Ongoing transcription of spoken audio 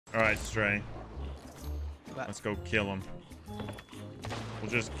All right, Stray. Let's go kill him. We'll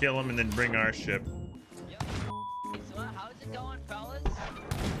just kill him and then bring our ship. Yo, so how's it going, fellas?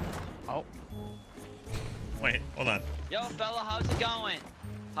 Oh. Wait, hold on. Yo, fella, how's it going?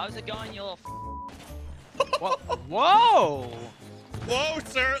 How's it going, you little Whoa. Whoa. Whoa,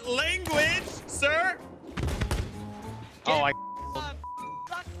 sir. Language, sir. Oh, I.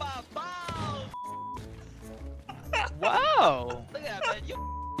 Suck my balls! Whoa. Look at that, man. You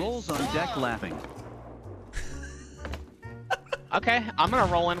Rolls on deck laughing. Okay, I'm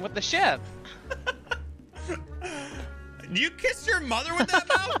gonna roll in with the ship. You kissed your mother with that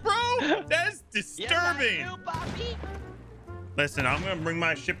mouth, bro? That's disturbing. Yes, I do, Bobby. Listen, I'm gonna bring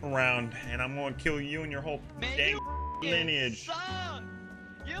my ship around and I'm gonna kill you and your whole Man, dang you lineage. suck.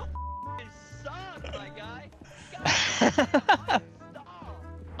 You suck, my guy. God, stop.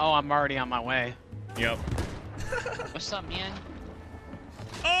 Oh, I'm already on my way. Yep. What's up, man?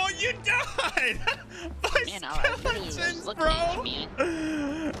 Oh, you died! By Man, I really was skeletons, looking bro! at you,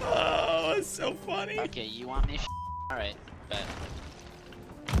 man. Oh, it's so funny. Okay, you want me? Alright, bet.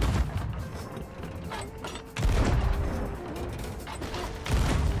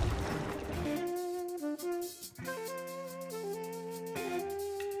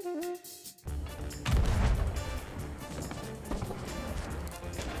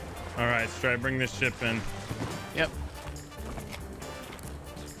 All right, let's try to bring this ship in. Yep.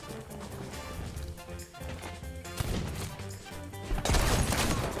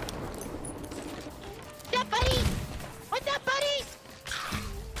 What's up, buddy? What's up, buddy?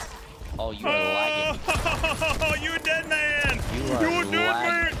 Oh, you are lagging. Oh, you a dead man! You are a dead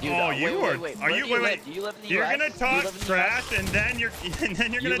man! Dude, Oh, you are. wait. Are Where you? do you Wait, live? Do you live in the You're US? gonna Do you talk live in the trash, and then you're You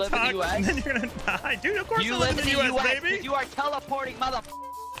gonna live in talk, the US? and then you're gonna die, dude. Of course, You I live in the US, baby. 'cause you are teleporting, mother.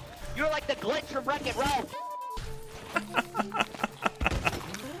 You're like the glitch from Wreck-It Ralph.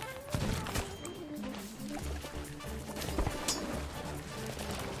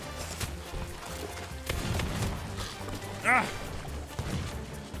 Ah.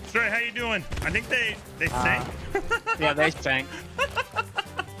 Stray, how you doing? I think they sank. Yeah, they sank.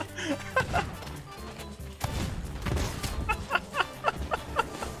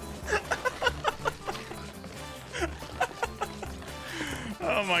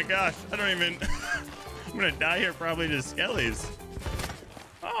 Oh my gosh, I don't even. I'm gonna die here probably to skellies.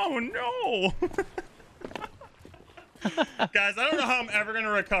 Oh no. Guys, I don't know how I'm ever gonna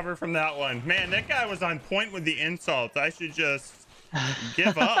recover from that one. Man, that guy was on point with the insults. I should just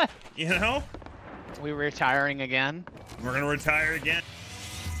give up, you know? We retiring again. We're gonna retire again.